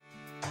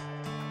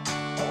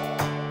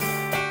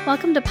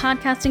Welcome to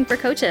Podcasting for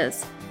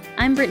Coaches.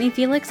 I'm Brittany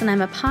Felix, and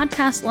I'm a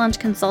podcast launch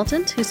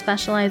consultant who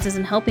specializes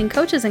in helping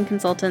coaches and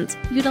consultants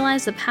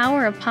utilize the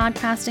power of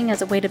podcasting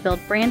as a way to build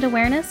brand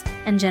awareness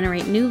and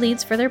generate new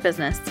leads for their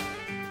business.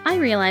 I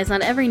realize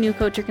not every new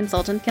coach or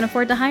consultant can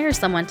afford to hire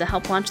someone to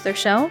help launch their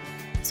show,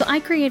 so I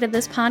created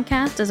this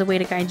podcast as a way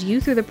to guide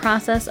you through the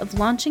process of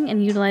launching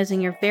and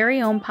utilizing your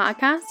very own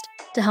podcast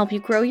to help you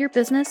grow your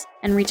business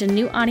and reach a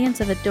new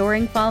audience of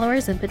adoring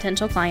followers and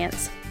potential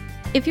clients.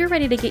 If you're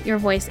ready to get your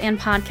voice and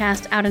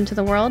podcast out into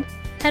the world,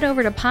 head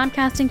over to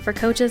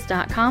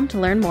podcastingforcoaches.com to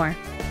learn more.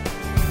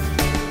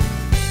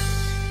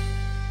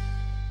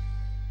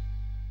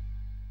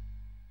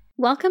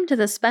 Welcome to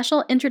the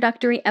special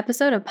introductory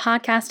episode of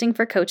Podcasting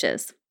for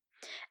Coaches.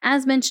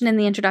 As mentioned in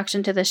the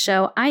introduction to this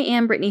show, I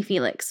am Brittany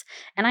Felix,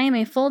 and I am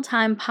a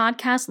full-time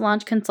podcast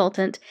launch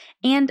consultant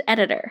and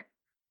editor.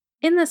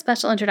 In this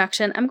special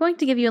introduction, I'm going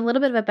to give you a little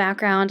bit of a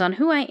background on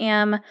who I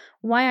am,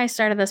 why I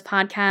started this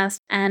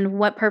podcast, and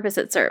what purpose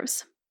it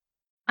serves.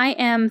 I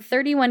am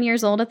 31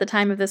 years old at the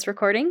time of this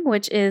recording,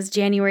 which is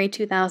January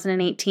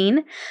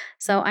 2018.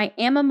 So I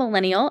am a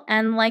millennial,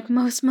 and like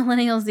most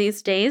millennials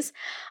these days,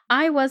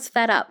 I was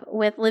fed up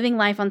with living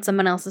life on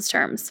someone else's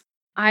terms.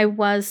 I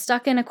was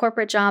stuck in a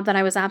corporate job that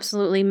I was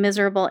absolutely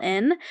miserable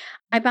in.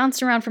 I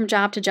bounced around from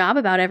job to job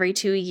about every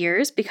 2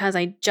 years because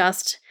I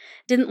just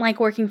didn't like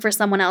working for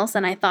someone else,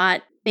 and I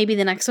thought maybe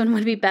the next one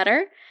would be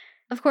better.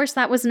 Of course,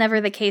 that was never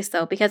the case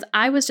though, because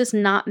I was just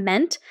not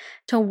meant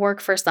to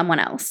work for someone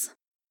else.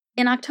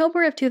 In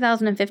October of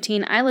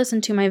 2015, I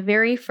listened to my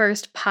very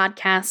first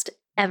podcast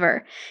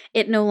ever.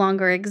 It no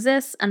longer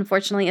exists,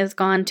 unfortunately, has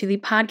gone to the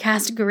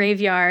podcast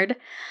graveyard,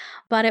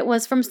 but it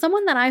was from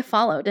someone that I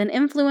followed, an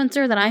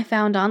influencer that I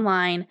found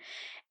online,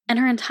 and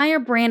her entire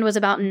brand was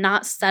about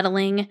not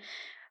settling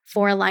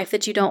for a life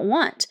that you don't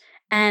want.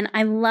 And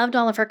I loved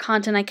all of her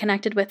content. I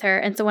connected with her.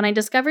 And so when I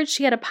discovered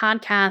she had a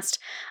podcast,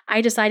 I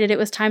decided it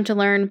was time to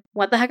learn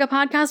what the heck a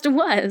podcast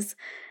was.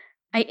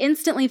 I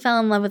instantly fell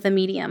in love with the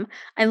medium.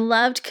 I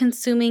loved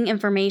consuming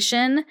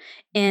information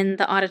in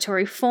the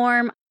auditory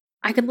form.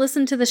 I could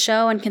listen to the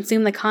show and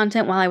consume the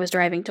content while I was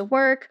driving to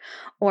work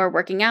or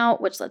working out,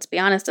 which, let's be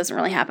honest, doesn't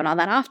really happen all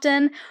that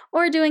often,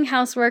 or doing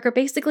housework or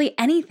basically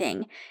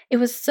anything. It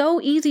was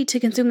so easy to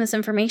consume this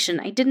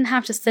information. I didn't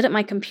have to sit at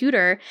my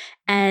computer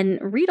and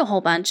read a whole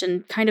bunch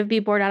and kind of be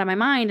bored out of my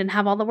mind and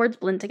have all the words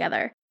blend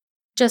together.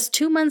 Just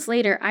 2 months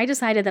later, I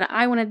decided that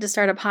I wanted to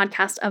start a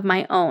podcast of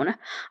my own.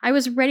 I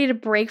was ready to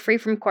break free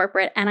from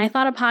corporate, and I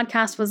thought a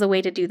podcast was a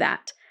way to do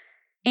that.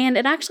 And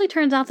it actually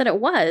turns out that it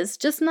was,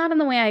 just not in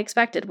the way I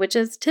expected, which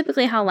is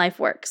typically how life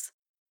works.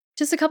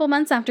 Just a couple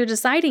months after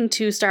deciding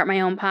to start my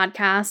own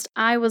podcast,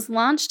 I was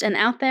launched and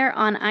out there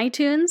on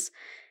iTunes,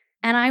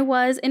 and I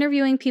was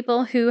interviewing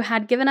people who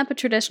had given up a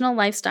traditional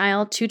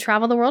lifestyle to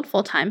travel the world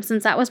full-time,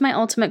 since that was my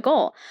ultimate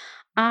goal.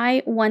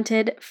 I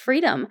wanted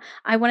freedom.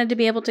 I wanted to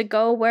be able to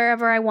go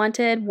wherever I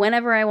wanted,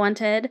 whenever I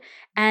wanted,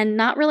 and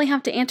not really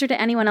have to answer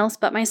to anyone else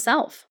but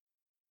myself.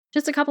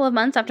 Just a couple of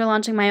months after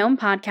launching my own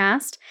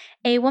podcast,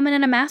 a woman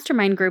in a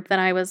mastermind group that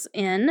I was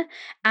in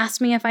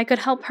asked me if I could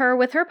help her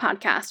with her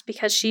podcast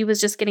because she was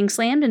just getting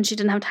slammed and she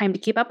didn't have time to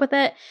keep up with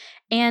it.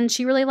 And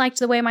she really liked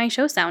the way my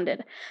show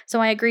sounded.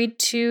 So I agreed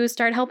to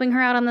start helping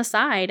her out on the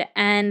side.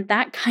 And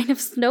that kind of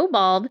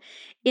snowballed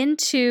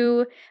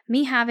into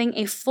me having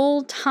a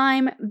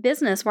full-time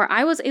business where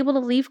I was able to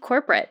leave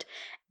corporate.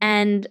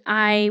 And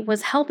I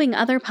was helping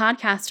other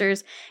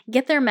podcasters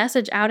get their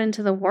message out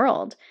into the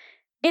world.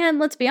 And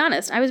let's be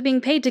honest, I was being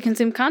paid to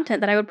consume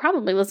content that I would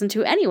probably listen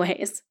to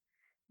anyways.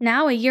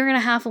 Now, a year and a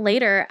half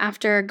later,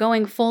 after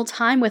going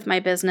full-time with my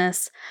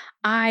business,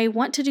 I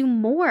want to do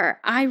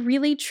more. I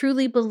really,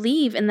 truly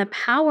believe in the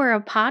power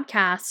of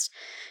podcasts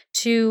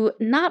to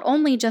not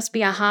only just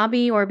be a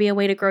hobby or be a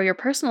way to grow your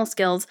personal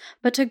skills,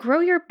 but to grow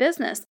your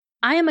business.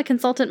 I am a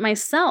consultant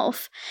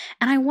myself,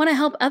 and I want to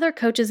help other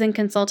coaches and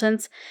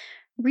consultants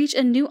reach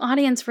a new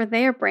audience for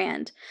their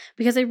brand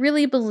because I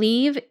really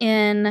believe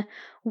in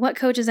what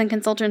coaches and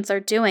consultants are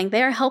doing.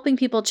 They are helping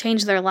people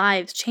change their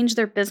lives, change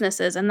their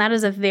businesses, and that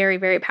is a very,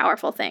 very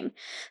powerful thing.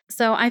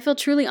 So I feel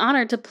truly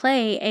honored to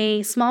play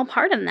a small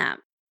part in that.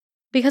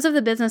 Because of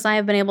the business I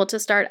have been able to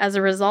start as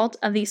a result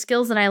of the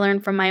skills that I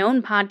learned from my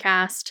own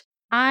podcast,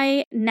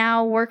 I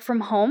now work from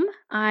home.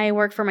 I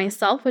work for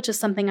myself, which is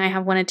something I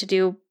have wanted to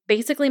do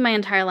basically my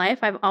entire life.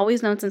 I've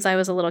always known since I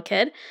was a little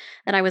kid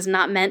that I was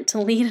not meant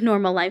to lead a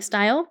normal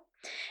lifestyle.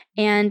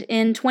 And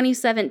in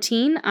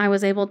 2017, I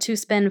was able to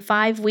spend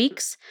 5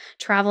 weeks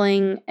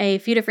traveling a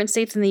few different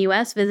states in the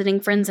US, visiting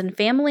friends and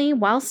family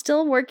while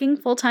still working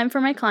full-time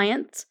for my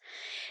clients.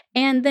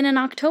 And then in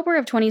October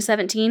of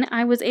 2017,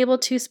 I was able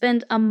to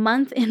spend a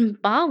month in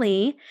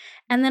Bali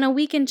and then a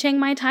week in Chiang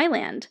Mai,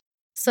 Thailand.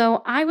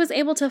 So I was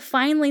able to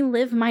finally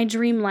live my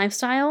dream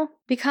lifestyle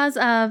because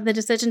of the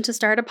decision to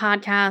start a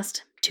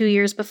podcast 2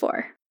 years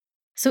before.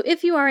 So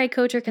if you are a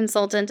coach or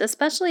consultant,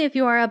 especially if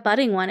you are a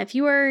budding one, if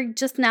you are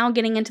just now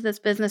getting into this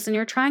business and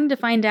you're trying to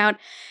find out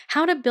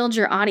how to build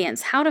your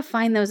audience, how to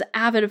find those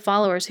avid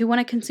followers who want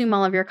to consume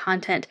all of your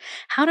content,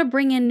 how to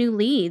bring in new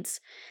leads,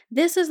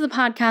 this is the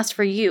podcast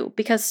for you,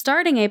 because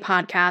starting a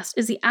podcast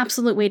is the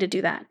absolute way to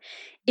do that.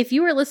 If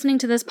you are listening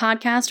to this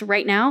podcast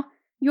right now,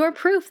 you're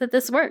proof that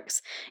this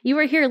works. You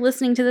are here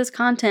listening to this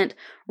content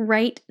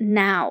right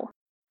now.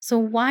 So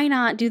why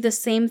not do the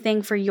same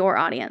thing for your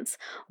audience?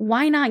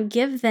 Why not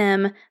give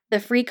them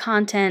the free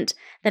content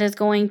that is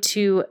going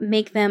to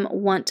make them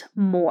want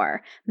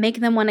more, make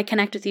them want to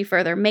connect with you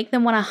further, make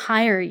them want to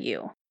hire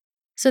you?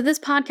 So this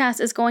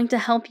podcast is going to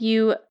help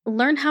you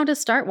learn how to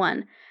start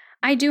one.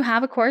 I do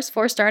have a course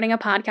for starting a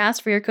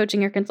podcast for your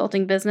coaching or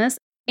consulting business.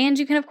 And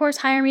you can, of course,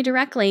 hire me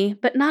directly,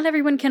 but not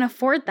everyone can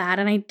afford that.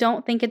 And I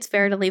don't think it's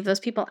fair to leave those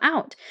people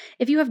out.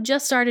 If you have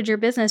just started your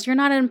business, you're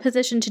not in a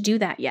position to do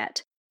that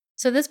yet.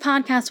 So this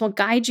podcast will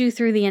guide you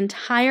through the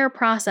entire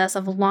process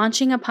of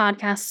launching a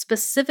podcast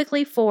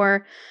specifically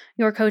for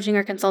your coaching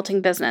or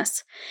consulting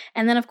business.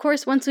 And then, of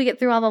course, once we get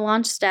through all the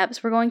launch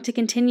steps, we're going to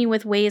continue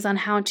with ways on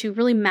how to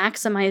really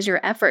maximize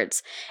your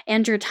efforts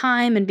and your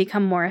time and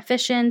become more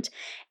efficient.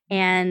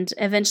 And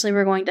eventually,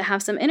 we're going to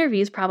have some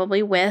interviews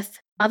probably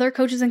with other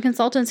coaches and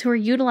consultants who are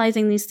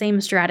utilizing these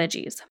same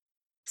strategies.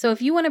 So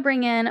if you want to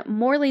bring in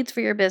more leads for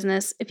your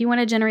business, if you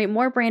want to generate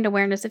more brand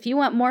awareness, if you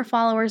want more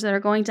followers that are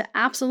going to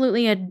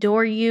absolutely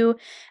adore you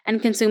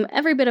and consume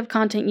every bit of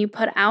content you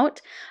put out,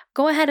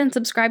 go ahead and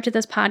subscribe to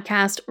this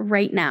podcast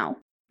right now.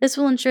 This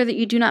will ensure that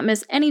you do not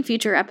miss any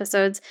future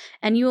episodes,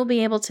 and you will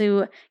be able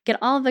to get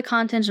all of the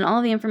content and all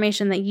of the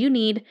information that you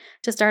need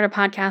to start a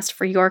podcast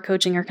for your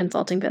coaching or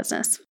consulting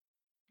business.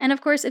 And of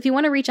course, if you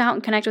want to reach out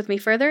and connect with me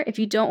further, if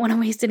you don't want to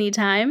waste any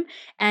time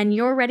and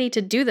you're ready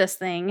to do this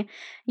thing,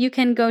 you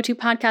can go to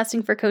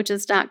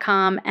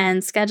podcastingforcoaches.com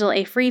and schedule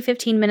a free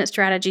 15-minute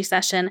strategy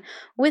session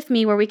with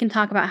me where we can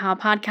talk about how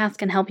podcasts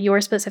can help your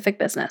specific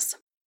business.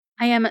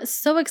 I am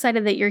so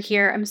excited that you're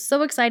here. I'm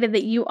so excited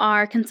that you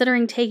are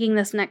considering taking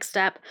this next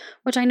step,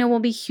 which I know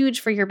will be huge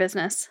for your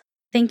business.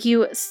 Thank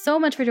you so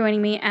much for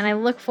joining me, and I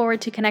look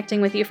forward to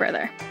connecting with you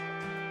further.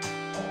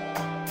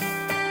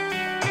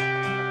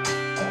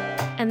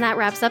 And that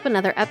wraps up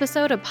another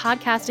episode of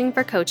Podcasting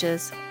for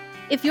Coaches.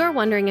 If you're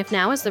wondering if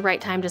now is the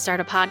right time to start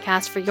a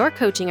podcast for your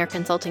coaching or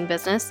consulting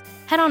business,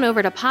 head on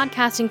over to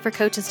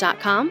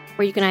podcastingforcoaches.com,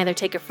 where you can either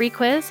take a free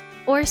quiz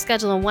or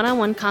schedule a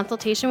one-on-one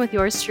consultation with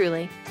yours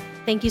truly.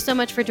 Thank you so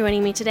much for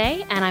joining me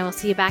today, and I will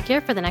see you back here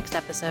for the next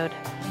episode.